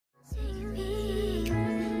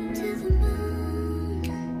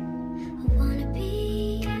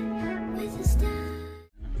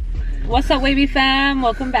What's up, wavy fam?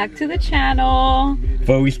 Welcome back to the channel.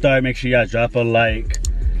 Before we start, make sure y'all drop a like,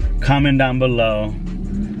 comment down below,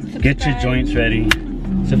 subscribe. Get your joints ready,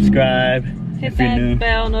 subscribe, hit that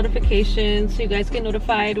bell notification so you guys get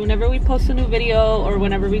notified whenever we post a new video or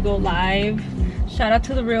whenever we go live. Shout out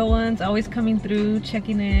to the real ones, always coming through,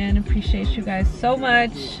 checking in. Appreciate you guys so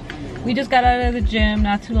much. We just got out of the gym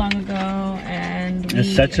not too long ago, and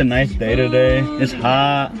it's such a nice day today. It's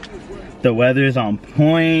hot. The weather is on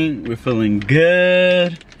point. We're feeling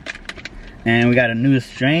good. And we got a new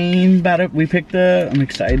strain we picked up. I'm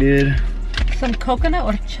excited. Some coconut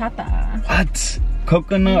horchata. What?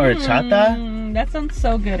 Coconut horchata? That sounds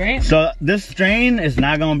so good, right? So this strain is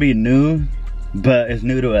not gonna be new, but it's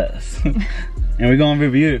new to us. And we're gonna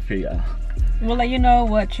review it for y'all. We'll let you know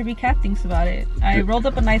what Trippy Cat thinks about it. I rolled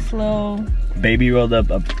up a nice little... Baby rolled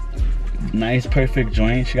up a nice, perfect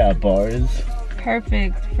joint. She got bars.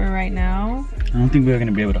 Perfect for right now. I don't think we're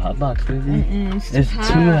gonna be able to hotbox, baby. It's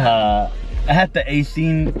too hot. I had the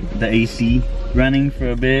AC running for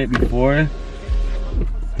a bit before,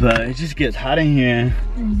 but it just gets hot in here.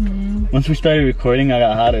 Once we started recording, I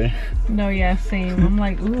got hotter. No, yeah, same. I'm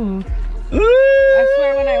like, ooh. I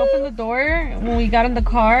swear, when I opened the door, when we got in the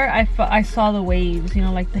car, I saw the waves, you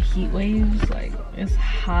know, like the heat waves. Like, it's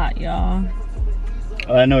hot, y'all.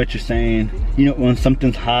 Oh, I know what you're saying. You know, when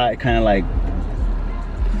something's hot, it kind of like...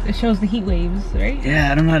 It shows the heat waves, right?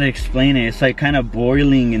 Yeah, I don't know how to explain it. It's like kind of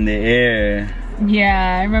boiling in the air.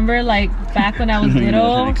 Yeah, I remember like back when I was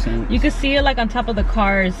little, you could see it like on top of the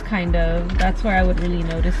cars, kind of. That's where I would really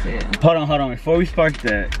notice it. Hold on. Before we spark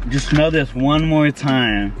that, just smell this one more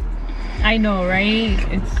time. I know, right?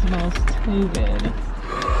 It smells too good.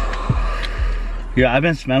 Yeah, I've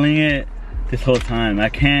been smelling it this whole time. I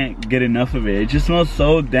can't get enough of it. It just smells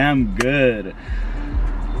so damn good.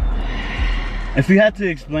 If you had to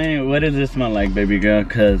explain, what does it smell like, baby girl?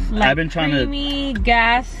 Because like I've been trying creamy,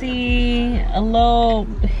 gassy, a little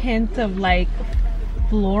hint of like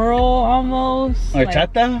floral almost.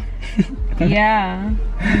 Horchata? Like, yeah.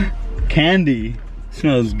 Candy.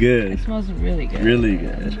 Smells good. It smells really good. Really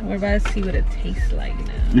good. We're about to see what it tastes like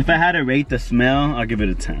now. If I had to rate the smell, I'll give it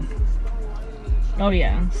a 10. Oh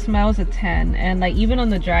yeah, smells a 10. And like even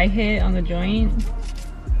on the dry hit on the joint,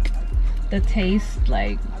 the taste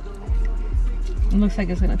like it looks like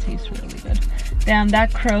it's gonna taste really good. Damn,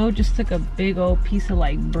 that crow just took a big old piece of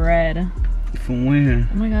like bread. From where?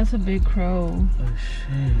 Oh my god, it's a big crow. Oh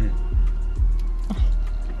shit.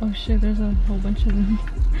 Oh shit, there's a whole bunch of them.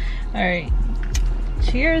 Alright.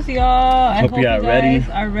 Cheers, y'all. I hope you guys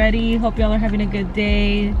are ready. Hope y'all are having a good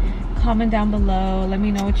day. Comment down below. Let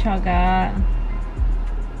me know what y'all got.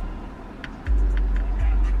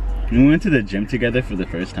 We went to the gym together for the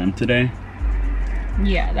first time today.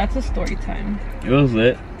 Yeah, that's a story time. It was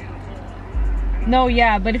lit. No,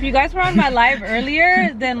 yeah, but if you guys were on my live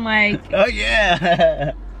earlier, then like... Oh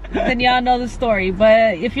yeah! Then y'all know the story.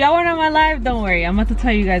 But if y'all weren't on my live, don't worry. I'm about to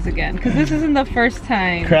tell you guys again. Because this isn't the first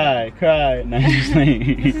time. Cry. No,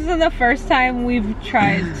 this isn't the first time we've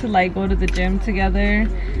tried to like go to the gym together.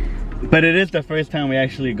 But it is the first time we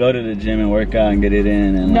actually go to the gym and work out and get it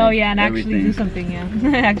in. And no, like, yeah, and everything. Actually do something, yeah.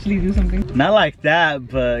 Actually do something. Not like that,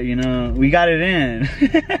 but you know, we got it in.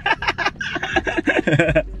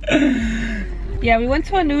 Yeah, we went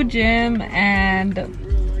to a new gym and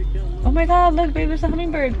oh my god, look babe, there's a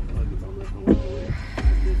hummingbird.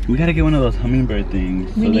 We gotta get one of those hummingbird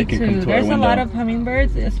things so they can come to There's our window. A lot of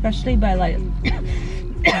hummingbirds, especially by like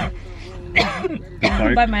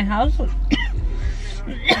by my house.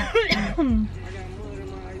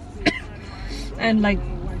 And like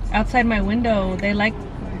outside my window, they like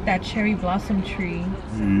that cherry blossom tree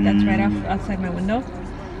that's right outside my window.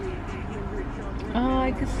 Oh,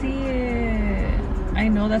 I can see it. I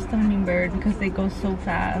know that's the hummingbird because they go so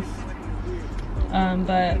fast.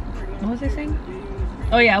 But what was I saying?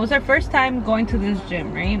 Oh yeah, it was our first time going to this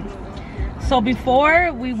gym, right? So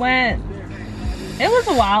before we went, it was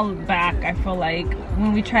a while back, I feel like,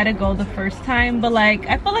 when we tried to go the first time. But like,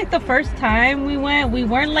 I feel like the first time we went, we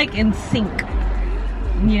weren't like in sync.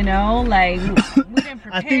 You know, like we didn't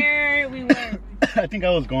prepare. I think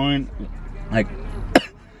I was going like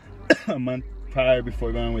a month prior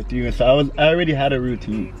before going with you, and so I already had a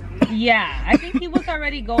routine. Yeah, I think he was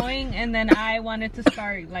already going, and then I wanted to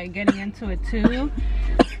start like getting into it too.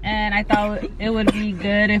 And I thought it would be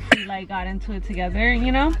good if we like got into it together,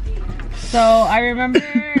 you know. So I remember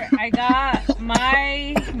I got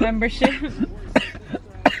my membership.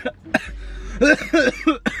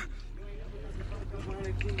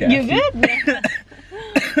 You good?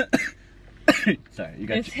 Sorry,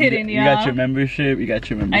 it's hidden, you got your membership. You got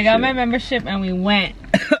your membership. I got my membership, and we went.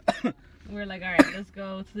 we're like, all right, let's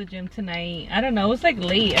go to the gym tonight. I don't know, it was like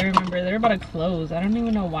late. I remember they were about to close. I don't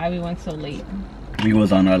even know why we went so late. We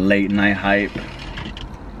was on a late night hype.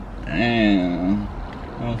 Damn,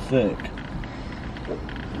 I was sick.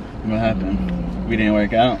 What happened? We didn't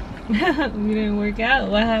work out. We didn't work out.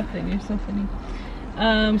 What happened? You're so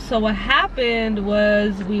funny. So what happened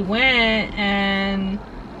was we went and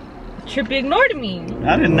Trippy ignored me.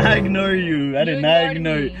 I did not ignore you. I did not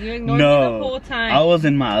ignore you. You ignored me the whole time. I was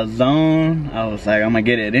in my zone. I was like, I'm gonna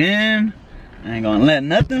get it in. I ain't gonna let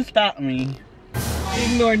nothing stop me. You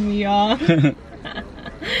ignored me, y'all.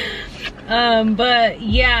 But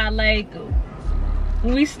yeah, like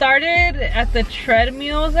we started at the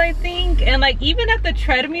treadmills, I think, and like even at the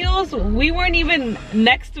treadmills, we weren't even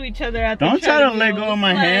next to each other at the treadmills. Don't try to let go of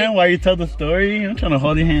my hand while you tell the story. I'm trying to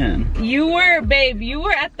hold your hand. You were, babe, you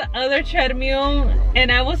were at the other treadmill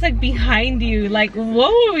and I was like behind you. Like,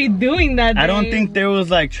 what were we doing that day? I don't think there was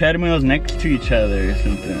like treadmills next to each other or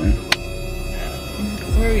something.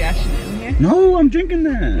 Where are we actually in here? No, I'm drinking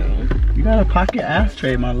that. You got a pocket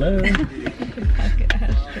ashtray, my love. Pocket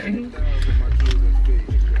ashtray.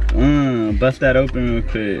 Bust that open real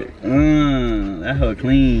quick. That hoe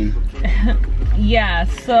clean. Yeah,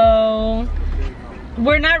 so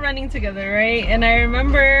we're not running together, right? And I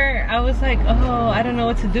remember I was like, oh, I don't know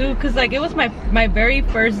what to do, because like it was my very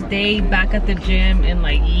first day back at the gym in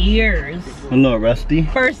like years. A little rusty.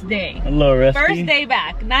 First day. A little rusty. First day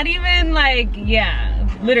back. Not even like, yeah,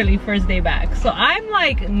 literally first day back. So I'm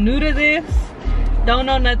like new to this. Don't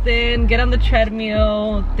know nothing. Get on the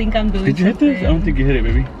treadmill. Think I'm doing something. Did you hit this? I don't think you hit it,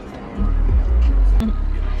 baby.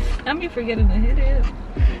 I'm be forgetting to hit it.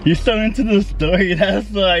 You're so into the story. That's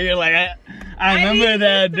why you're like, I remember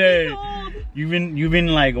that day. You've been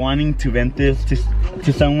like wanting to vent this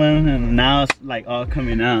to someone, and now it's like all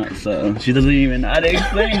coming out. So she doesn't even know how to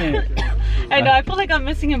explain it. I know. I feel like I'm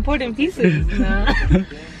missing important pieces.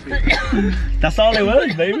 That's all it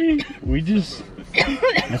was, baby. We just.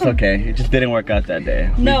 It's okay. It just didn't work out that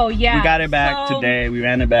day. No, yeah. We got it back today. We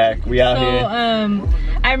ran it back. We out here.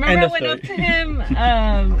 I remember I went up to him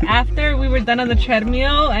after we were done on the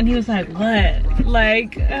treadmill, and he was like, "What?"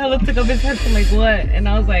 Like, I looked up his head and like, "What?" And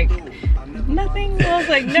I was like, "Nothing." I was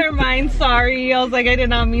like, "Never mind. Sorry." I was like, "I did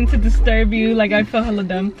not mean to disturb you." Like, I felt hella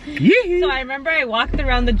dumb. Yeah. So I remember I walked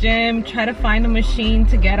around the gym, tried to find a machine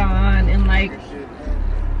to get on, and like.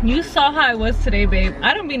 You saw how I was today, babe.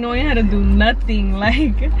 I don't be knowing how to do nothing.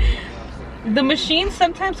 Like, the machine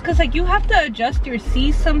sometimes, because like you have to adjust your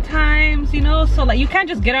seat sometimes, you know, so like you can't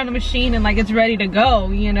just get on the machine and like it's ready to go,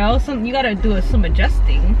 you know. You gotta do some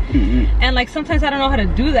adjusting. And like sometimes I don't know how to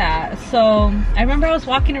do that. So I remember I was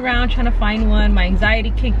walking around trying to find one. My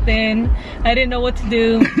anxiety kicked in. I didn't know what to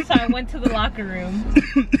do, so I went to the locker room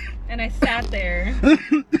and I sat there.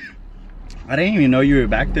 I didn't even know you were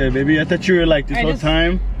back there, baby. I thought you were like this whole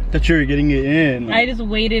time. I thought you were getting it in. Like. I just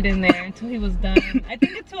waited in there until he was done. I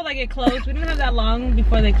think until like it closed. We didn't have that long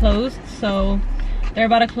before they closed, so they're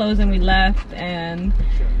about to close and we left. And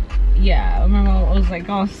yeah, I remember I was like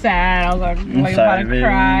all sad. I was like about to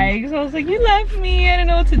cry because I was like, you left me. I didn't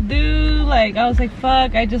know what to do. Like I was like,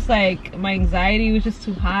 fuck. I just like my anxiety was just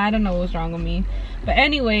too high. I don't know what was wrong with me. But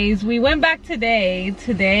anyways, we went back today.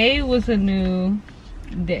 Today was a new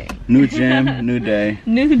day. New gym, new day.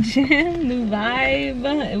 New gym, new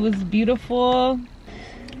vibe. It was beautiful.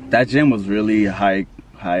 That gym was really high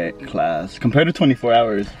class compared to 24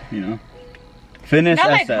 hours, you know. Fitness not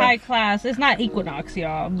SF. Like high class. It's not Equinox,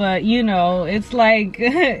 y'all, but you know, it's like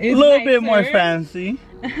it's a little bit more fancy.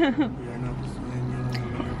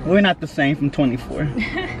 We're not the same from 24.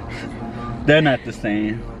 They're not the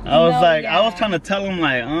same. I was I was trying to tell them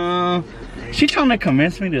like, she trying to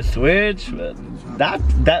convince me to switch, but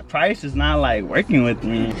that price is not like working with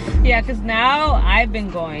me. Yeah, because now I've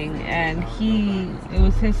been going, and it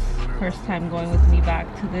was his first time going with me back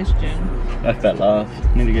to this gym. I fell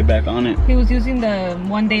off. Need to get back on it. He was using the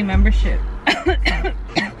one-day membership.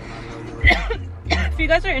 If you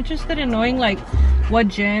guys are interested in knowing like what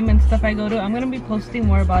gym and stuff I go to, I'm gonna be posting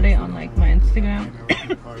more about it on like my Instagram.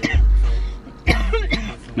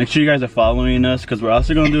 Make sure you guys are following us, because we're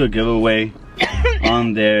also gonna do a giveaway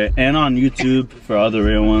on there and on YouTube for all the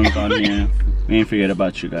real ones on here. We ain't forget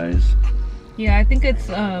about you guys. Yeah, I think it's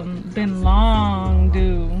been long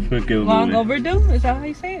due. Long overdue? Is that how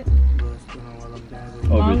you say it?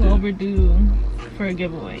 Overdue. Long overdue for a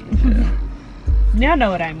giveaway. Yeah. Y'all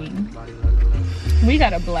know what I mean. We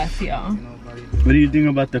gotta bless y'all. What do you think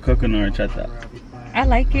about the coconut horchata? I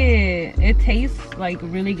like it. It tastes like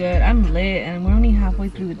really good. I'm lit and we're only halfway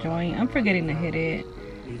through the joint. I'm forgetting to hit it.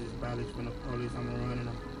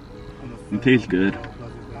 It tastes good.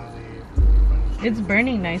 It's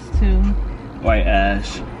burning nice too. White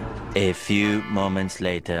ash. A few moments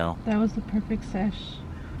later. That was the perfect sesh.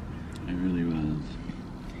 It really was.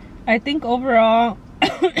 I think overall,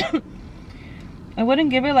 I wouldn't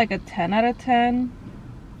give it like a 10 out of 10.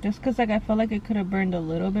 Just because like I felt like it could have burned a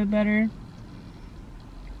little bit better.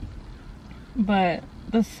 But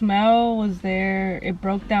the smell was there. It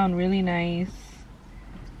broke down really nice.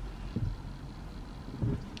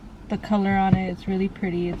 The color on it, it's really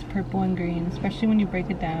pretty. It's purple and green, especially when you break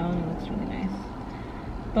it down. It looks really nice.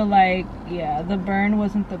 But like, yeah, the burn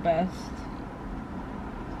wasn't the best.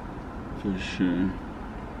 For sure.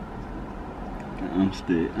 I'm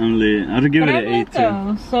lit. I'll give it an 8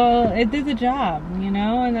 too. So it did the job, you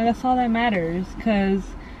know, and that's all that matters. Cause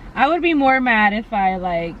I would be more mad if I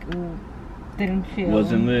like didn't feel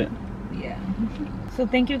wasn't lit. Yeah. So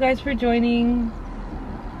thank you guys for joining.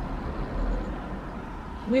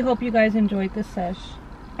 We hope you guys enjoyed this sesh.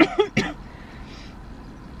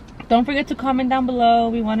 Don't forget to comment down below.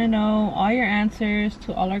 We want to know all your answers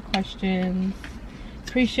to all our questions.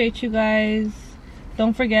 Appreciate you guys.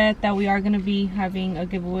 Don't forget that we are going to be having a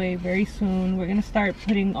giveaway very soon. We're going to start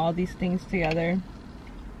putting all these things together.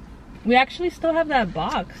 We actually still have that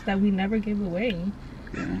box that we never gave away.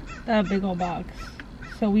 Yeah. That big old box.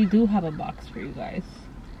 So we do have a box for you guys.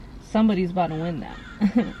 Somebody's about to win that.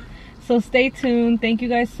 So stay tuned. Thank you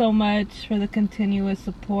guys so much for the continuous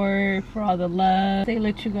support, for all the love. Stay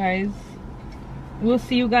lit, you guys. We'll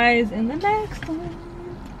see you guys in the next one.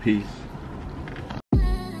 Peace.